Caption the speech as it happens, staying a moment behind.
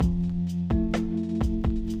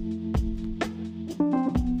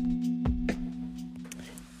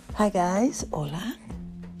Hi guys, hola,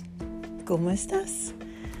 ¿cómo estás?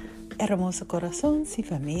 Hermoso corazón, y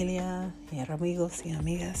familia, y amigos y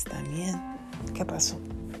amigas también. ¿Qué pasó?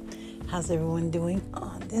 How's everyone doing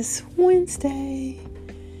on this Wednesday?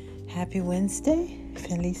 Happy Wednesday.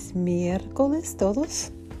 Feliz miércoles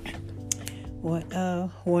todos. What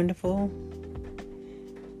a wonderful,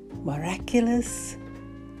 miraculous,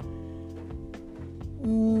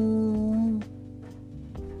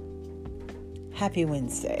 happy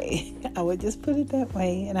Wednesday. I would just put it that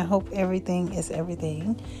way, and I hope everything is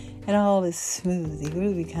everything and all is smooth,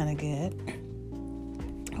 groovy, kind of good.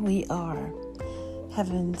 We are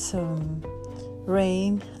having some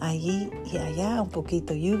rain allí y allá, un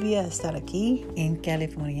poquito lluvia estar aquí en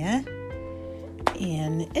California,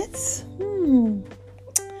 and it's good.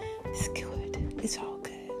 It's all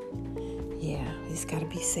good. Yeah, we just gotta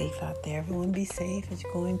be safe out there. Everyone be safe as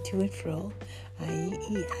you're going to and fro. Allí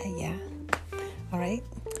y allá. All right,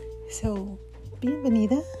 so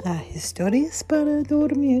bienvenida a Historias para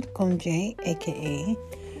Dormir con Jay, aka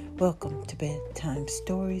welcome to Bedtime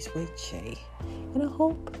Stories with Jay. And I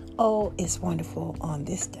hope all is wonderful on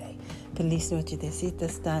this day. Feliz Noche de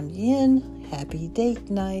Citas también. Happy date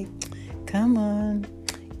night. Come on,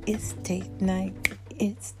 it's date night.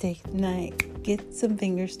 It's date night. Get some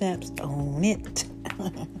finger snaps on it.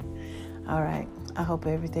 All right, I hope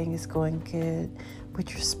everything is going good with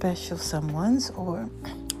your special someones, or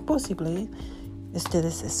possibly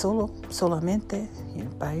ustedes es solamente, you're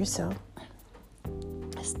by yourself.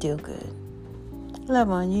 Still good. Love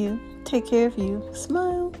on you. Take care of you.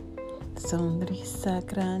 Smile. Sonrisa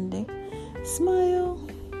grande. Smile.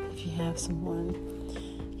 If you have someone,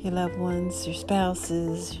 your loved ones, your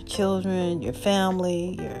spouses, your children, your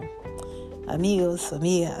family, your amigos,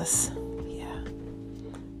 amigas. Yeah.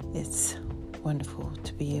 It's wonderful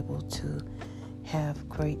to be able to have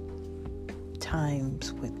great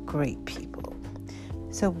times with great people.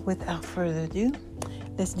 So without further ado,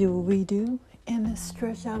 let's do what we do and let's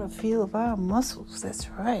stretch out a few of our muscles. That's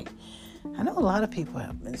right. I know a lot of people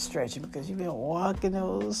have been stretching because you've been walking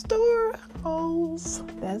those store halls.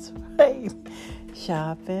 That's right.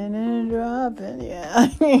 Shopping and dropping. Yeah.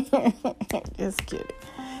 Just kidding.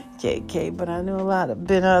 JK, but I know a lot have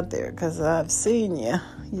been out there because I've seen you.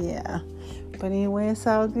 Yeah. But anyway, it's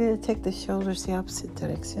all good. Take the shoulders the opposite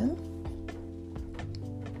direction.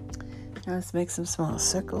 Now let's make some small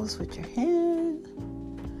circles with your hand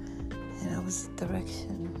in opposite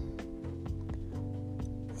direction.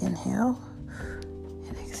 Inhale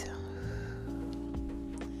and exhale.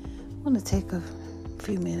 I want to take a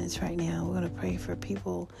few minutes right now. We're going to pray for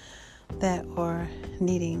people that are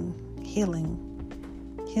needing healing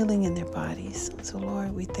in their bodies. So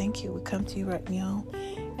Lord, we thank you. We come to you right now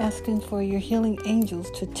asking for your healing angels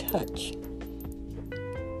to touch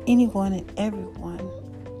anyone and everyone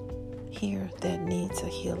here that needs a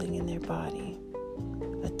healing in their body,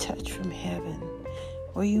 a touch from heaven.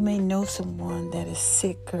 Or you may know someone that is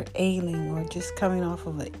sick or ailing or just coming off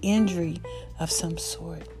of an injury of some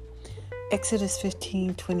sort. Exodus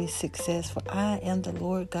 15:26 says, "For I am the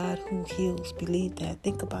Lord God who heals." Believe that.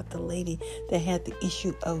 Think about the lady that had the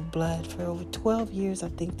issue of blood for over 12 years, I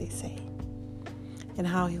think they say. And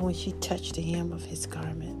how when she touched the hem of his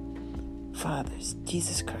garment, Father,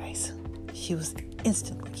 Jesus Christ, she was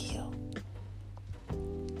instantly healed.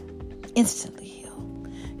 Instantly healed.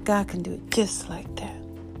 God can do it just like that.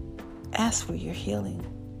 Ask for your healing.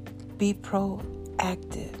 Be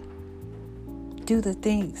proactive. Do the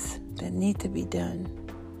things that need to be done.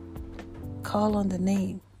 Call on the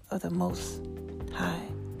name of the Most High,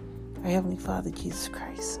 our Heavenly Father, Jesus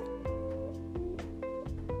Christ.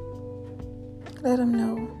 Let Him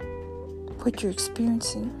know what you're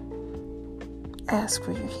experiencing. Ask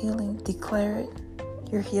for your healing. Declare it,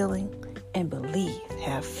 your healing, and believe.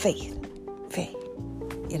 Have faith. Fe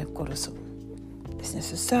en el corazón. Es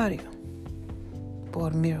necesario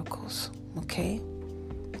por miracles. Okay?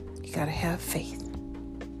 You gotta have faith.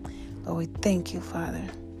 Lord, we thank you, Father.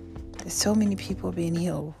 There's so many people being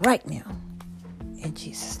healed right now. In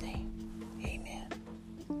Jesus' name. Amen.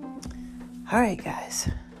 All right, guys.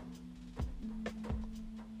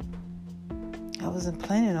 I wasn't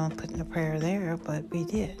planning on putting a prayer there, but we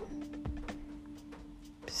did.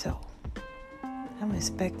 So, I'm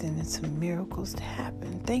expecting some miracles to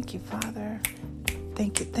happen. Thank you, Father.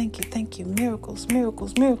 Thank you, thank you, thank you. Miracles,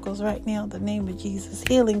 miracles, miracles right now in the name of Jesus.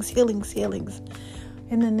 Healings, healings, healings.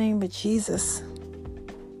 In the name of Jesus.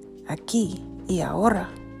 Aquí y ahora.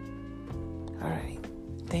 All right.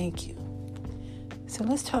 Thank you. So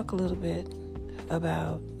let's talk a little bit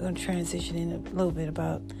about, I'm going to transition in a little bit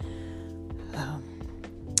about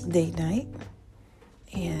date night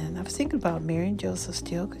And I was thinking about Mary and Joseph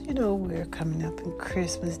still, because, we're coming up on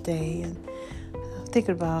Christmas Day. And I'm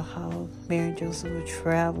thinking about how Mary and Joseph were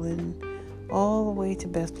traveling all the way to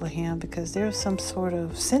Bethlehem because there was some sort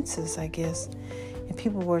of census, I guess. And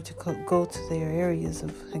people were to go to their areas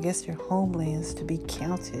of, I guess, their homelands to be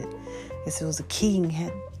counted. As it was a king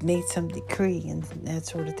had made some decree and that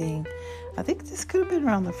sort of thing. I think this could have been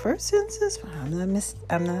around the first census.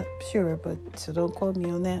 I'm not sure, but so don't quote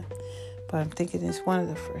me on that. But I'm thinking it's one of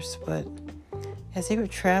the first. But as they were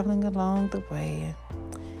traveling along the way,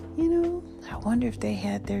 I wonder if they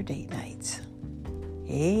had their date nights.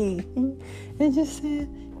 Hey, and just said,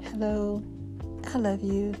 hello, I love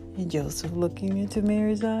you. And Joseph looking into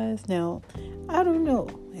Mary's eyes. Now, I don't know.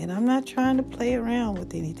 And I'm not trying to play around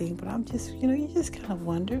with anything, but I'm just, you just kind of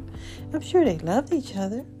wonder. I'm sure they loved each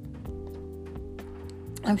other.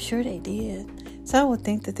 I'm sure they did. So I would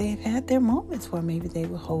think that they've had their moments where maybe they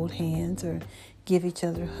would hold hands or give each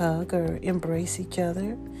other a hug or embrace each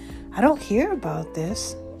other. I don't hear about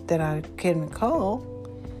this that I can recall,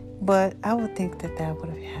 but I would think that would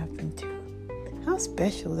have happened too. How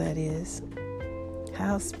special that is.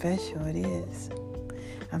 How special it is.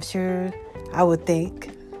 I'm sure I would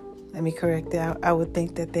think, let me correct that, I would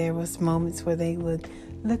think that there was moments where they would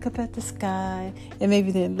look up at the sky and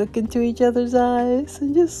maybe then look into each other's eyes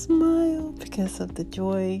and just smile because of the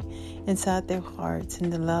joy inside their hearts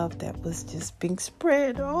and the love that was just being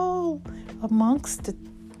spread all amongst it.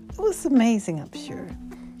 It was amazing, I'm sure.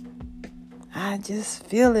 I just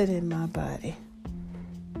feel it in my body.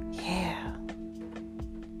 Yeah.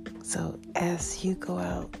 So as you go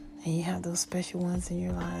out and you have those special ones in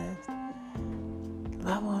your lives,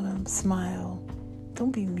 love on them, smile.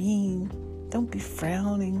 Don't be mean. Don't be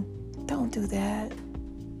frowning. Don't do that.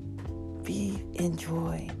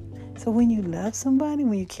 Enjoy. So when you love somebody,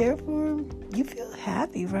 when you care for them, you feel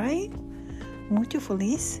happy, right? Mucho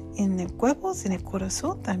feliz en el cuerpo, en el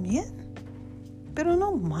corazón también. Pero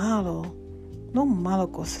no malo. No malo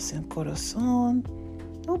cosas en el corazón.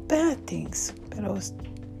 No bad things. Pero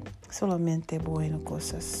solamente bueno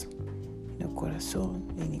cosas en el corazón,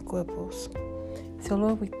 en el cuerpo. So,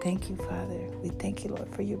 Lord, we thank you, Father. We thank you, Lord,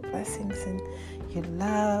 for your blessings and your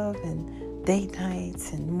love and date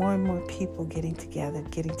nights and more people getting together,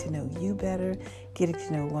 getting to know you better, getting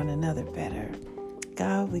to know one another better.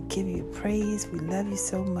 God, we give you praise. We love you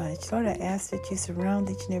so much. Lord, I ask that you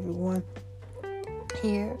surround each and every one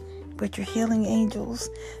here with your healing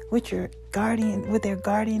angels, with their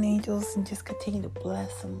guardian angels, and just continue to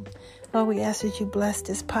bless them. Lord, we ask that you bless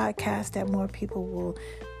this podcast, that more people will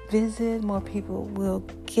visit, more people will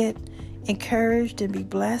get encouraged and be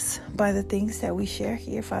blessed by the things that we share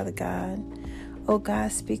here, Father God. Oh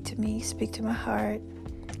God, speak to me, speak to my heart,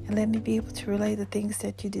 and let me be able to relay the things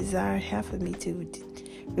that you desire and have for me to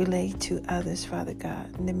relate to others, Father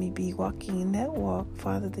God. And let me be walking in that walk,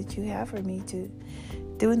 Father, that you have for me to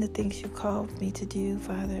doing the things you called me to do,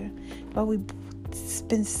 Father. Lord, we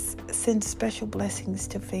send special blessings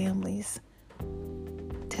to families,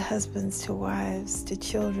 to husbands, to wives, to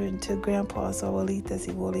children, to grandpas, abuelitas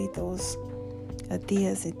y abuelitos, a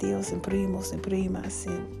tías y tíos, and primos and primas,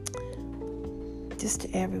 and just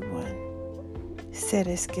to everyone.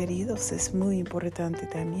 Seres queridos es muy importante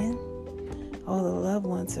también. All the loved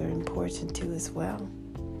ones are important too as well.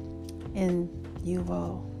 And you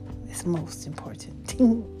all is most important.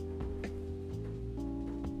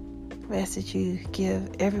 I ask that you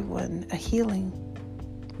give everyone a healing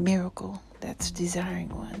miracle that's desiring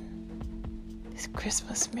one. It's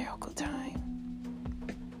Christmas miracle time.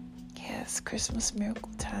 Yes, Christmas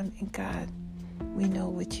miracle time. And God, we know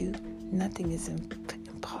with you, nothing is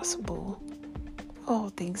impossible. All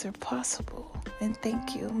things are possible. And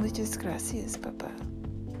thank you. Muchas gracias, Papa.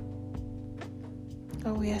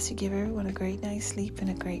 Oh, we ask you to give everyone a great night's sleep and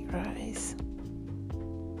a great rise.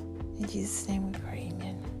 In Jesus' name we pray,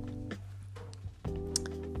 amen.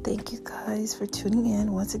 Thank you guys for tuning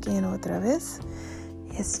in once again, otra vez.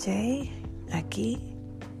 Es Jay, aquí,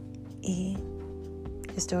 y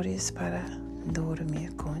historias para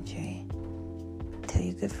dormir con Jay. Tell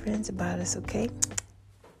your good friends about us, okay?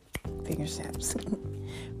 Finger snaps.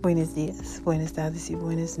 Buenos días, buenas tardes y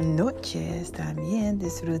buenas noches. También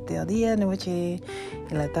disfrute el día, noche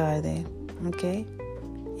y la tarde. Okay?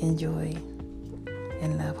 Enjoy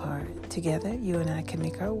and love hard. Together, you and I can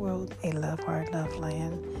make our world a love hard, love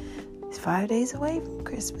land. It's 5 days away from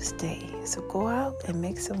Christmas Day. So go out and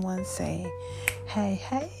make someone say, hey,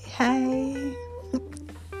 hey, hey.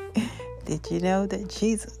 Did you know that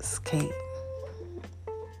Jesus came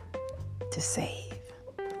to save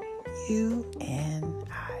you and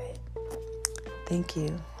I? Thank you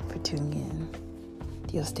for tuning in.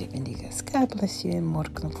 Dios te bendiga. God bless you,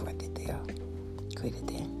 amor con fuerte, Dios.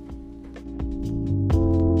 Cuídate.